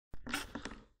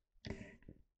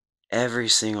Every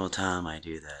single time I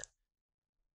do that.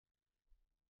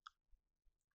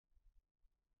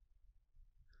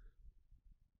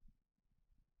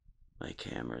 My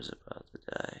camera's about to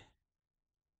die.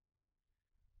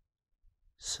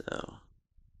 So,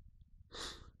 I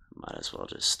might as well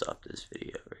just stop this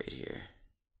video right here.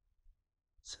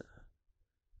 So,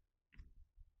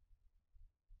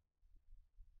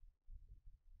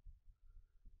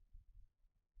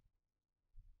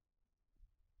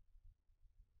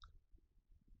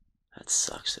 that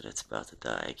sucks that it's about to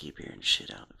die. I keep hearing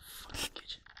shit out in the fucking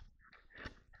kitchen.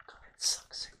 God, it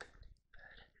sucks. I couldn't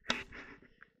be bad.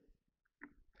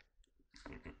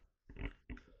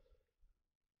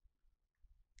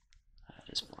 I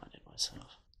just blinded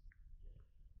myself.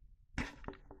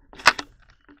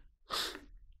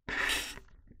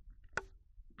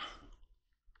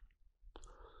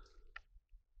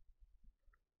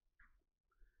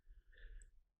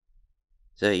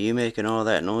 Is that you making all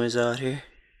that noise out here?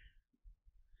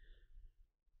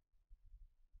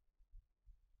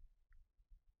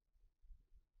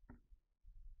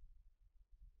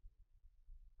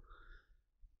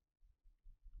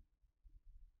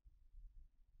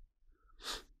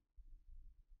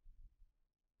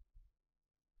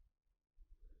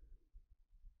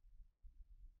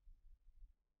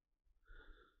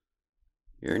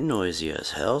 You're noisy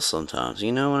as hell sometimes,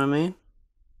 you know what I mean?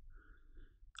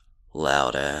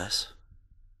 Loud ass.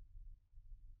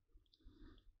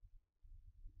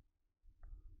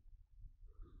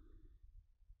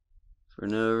 For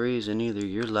no reason either,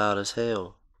 you're loud as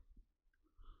hell.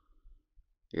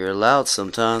 You're loud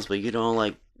sometimes, but you don't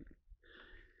like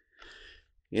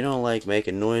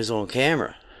making noise on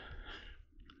camera.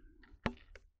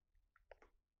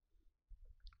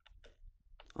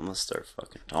 I'm gonna start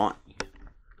fucking taunting you.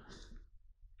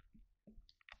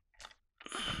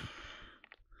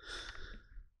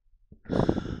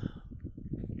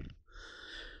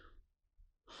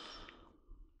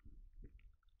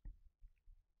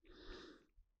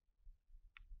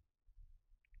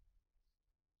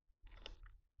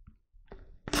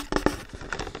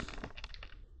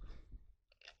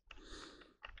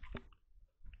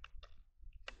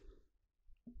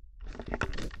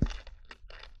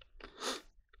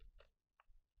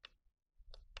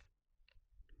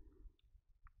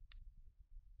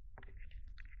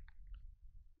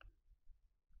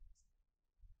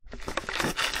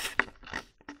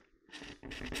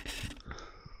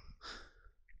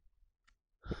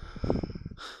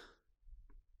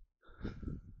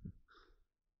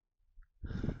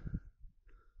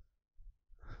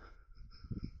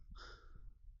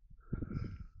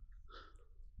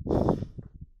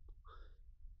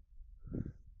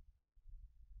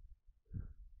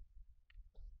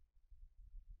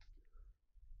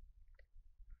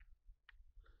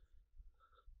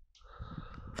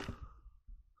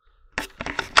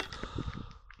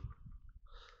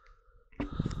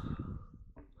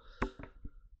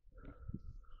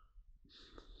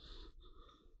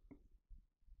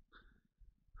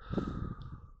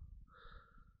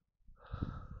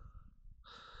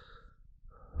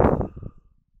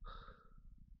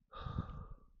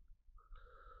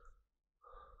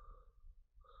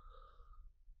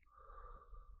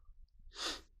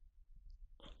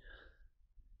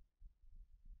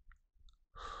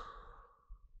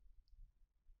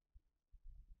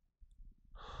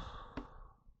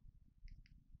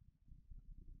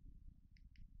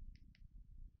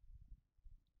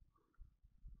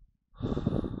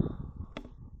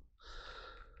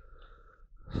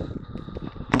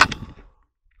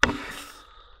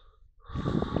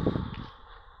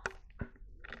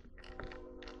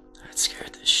 That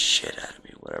scared the shit out of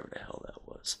me, whatever the hell that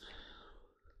was.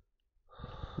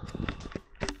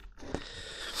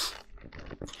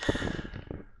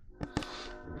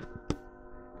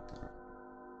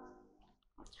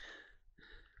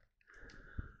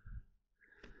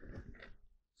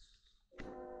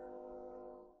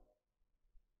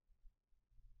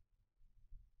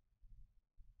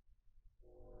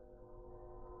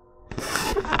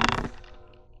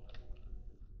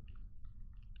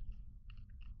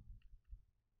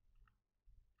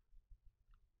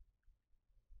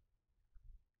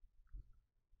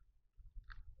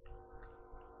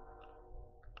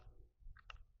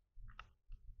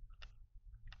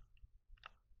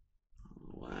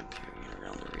 Why I'm carrying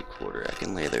around the recorder? I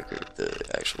can lay the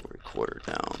actual recorder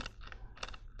down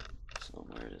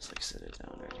somewhere. Just like set it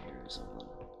down right here or something.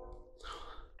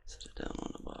 Set it down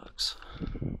on the box.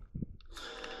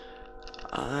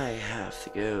 I have to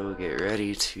go get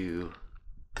ready to.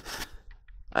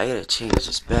 I gotta change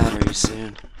this battery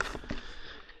soon.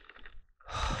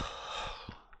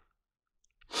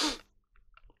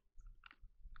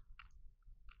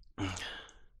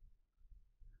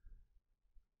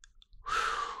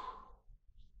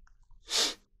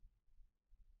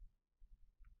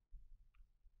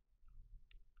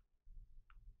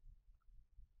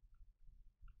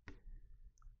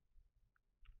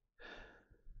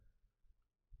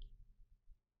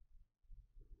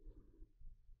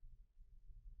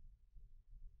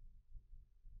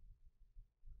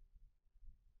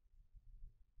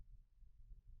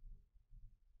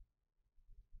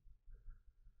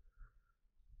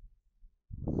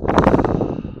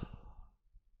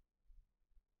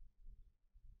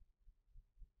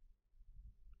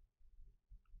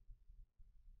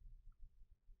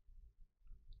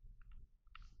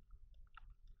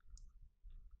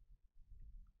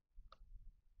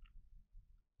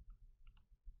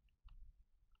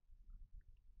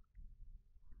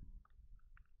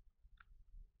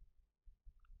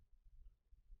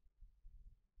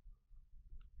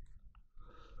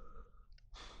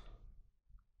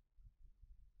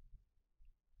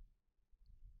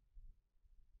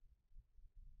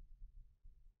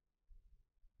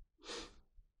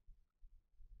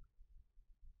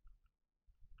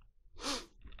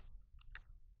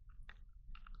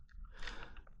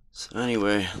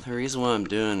 Anyway, the reason why I'm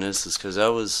doing this is because I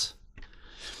was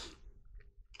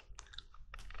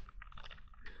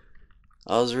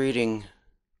reading,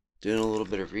 doing a little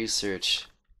bit of research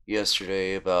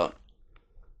yesterday about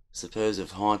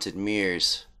supposed haunted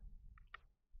mirrors.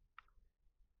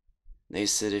 They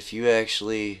said if you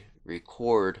actually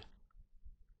record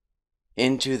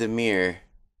into the mirror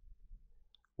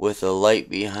with a light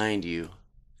behind you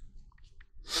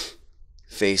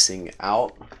facing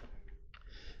out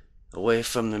away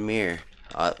from the mirror,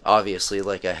 obviously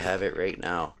like I have it right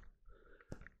now,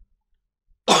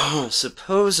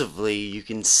 supposedly you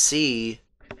can see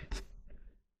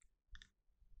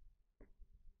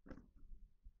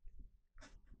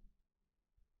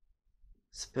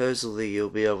you'll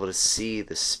be able to see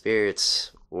the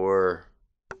spirits or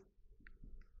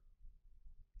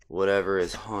whatever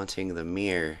is haunting the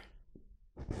mirror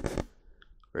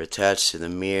or attached to the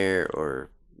mirror, or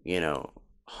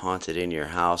haunted in your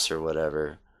house or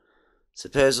whatever.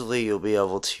 Supposedly you'll be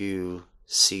able to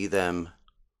see them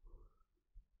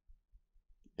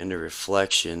in the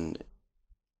reflection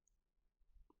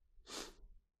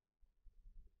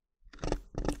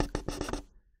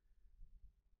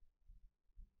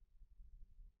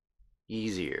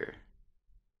easier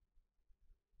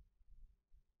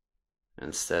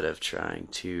instead of trying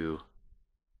to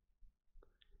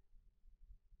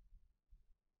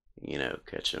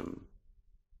catch them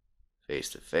face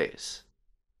to face.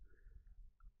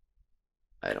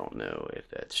 I don't know if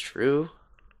that's true.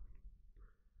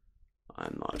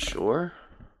 I'm not sure.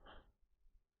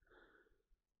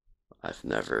 I've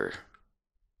never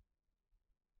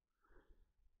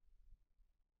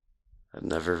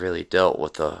really dealt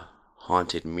with a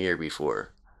haunted mirror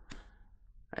before.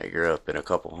 I grew up in a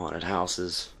couple haunted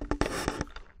houses,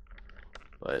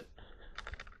 but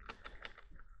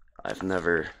I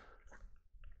never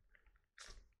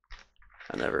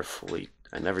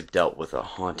dealt with a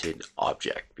haunted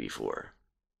object before.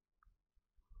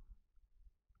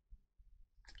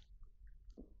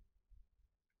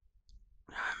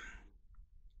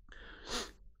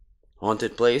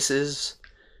 Haunted places?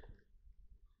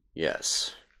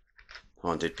 Yes.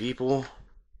 Haunted people?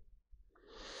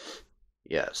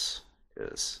 Yes.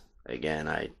 Because, again,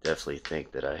 I definitely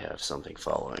think that I have something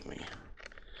following me.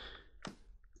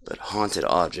 But haunted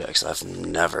objects, I've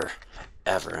never,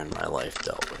 ever in my life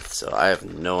dealt with. So I have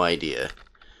no idea.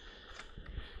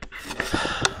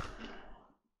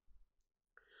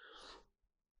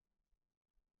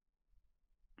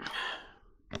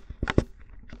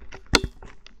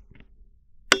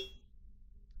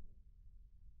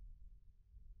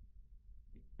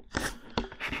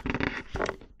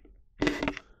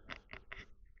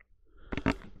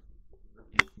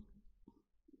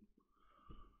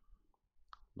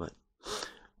 But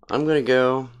I'm going to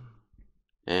go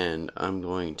and I'm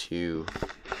going to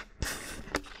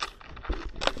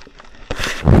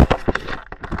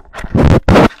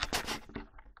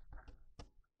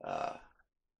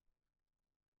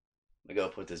go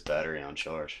put this battery on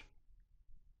charge,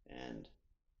 and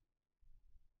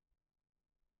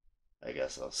I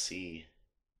guess I'll see.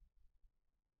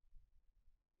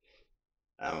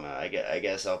 I don't know. I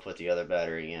guess I'll put the other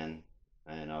battery in,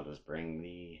 and I'll just bring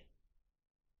the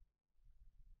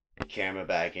camera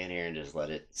back in here and just let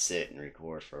it sit and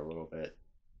record for a little bit.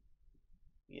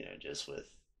 Just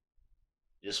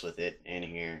with it in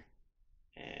here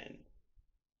and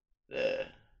the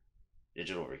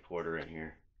digital recorder in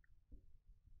here.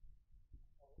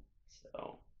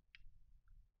 So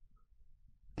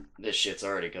this shit's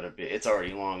already it's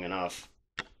already long enough.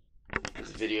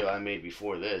 This video I made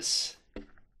before this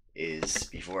is,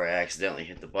 before I accidentally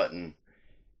hit the button,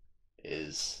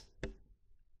 is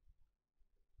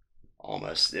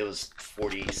almost, it was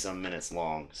 40 some minutes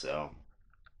long. So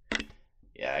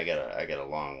yeah, I got a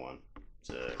long one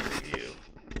to review.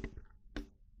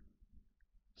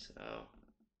 So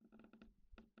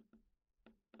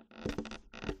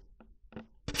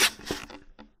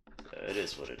it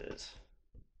is what it is.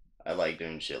 I like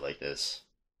doing shit like this.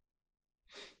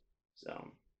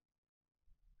 So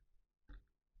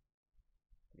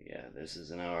yeah, this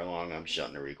is an hour long. I'm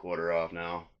shutting the recorder off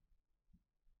now.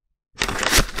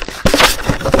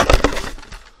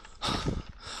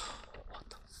 What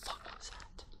the fuck was that?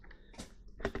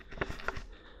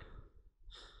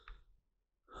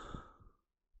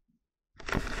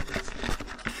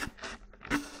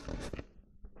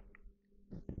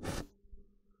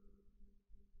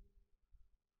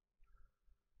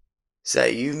 Is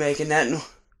that you making that noise?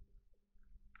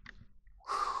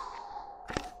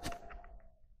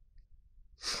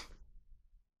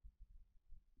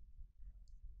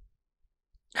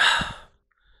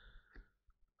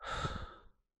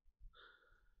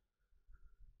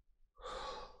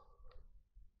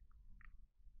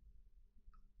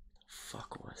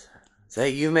 Is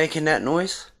that you making that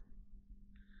noise?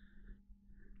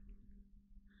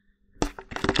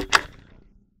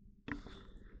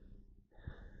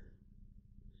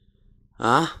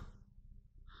 Huh?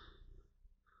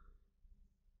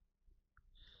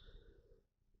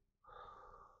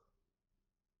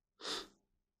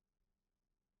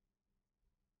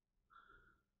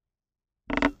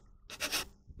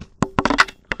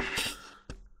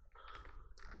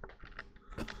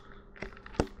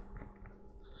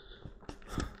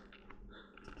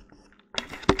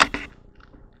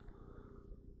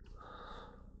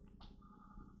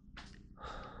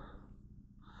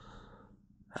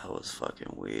 That was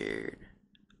fucking weird.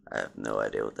 I have no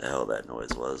idea what the hell that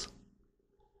noise was.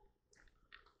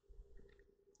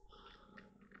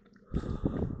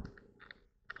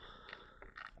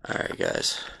 Alright,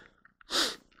 guys.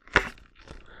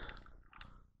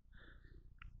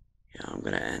 Yeah, I'm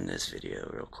gonna end this video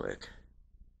real quick.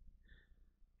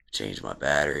 Change my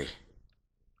battery.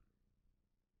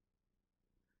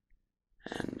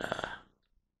 And,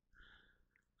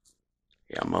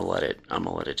 yeah, I'm gonna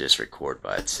let it just record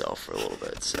by itself for a little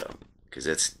bit, so, because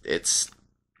it's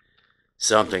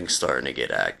something's starting to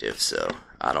get active, so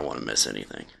I don't want to miss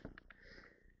anything.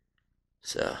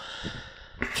 So,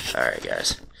 alright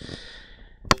guys,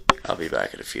 I'll be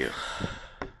back in a few.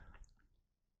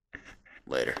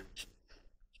 Later.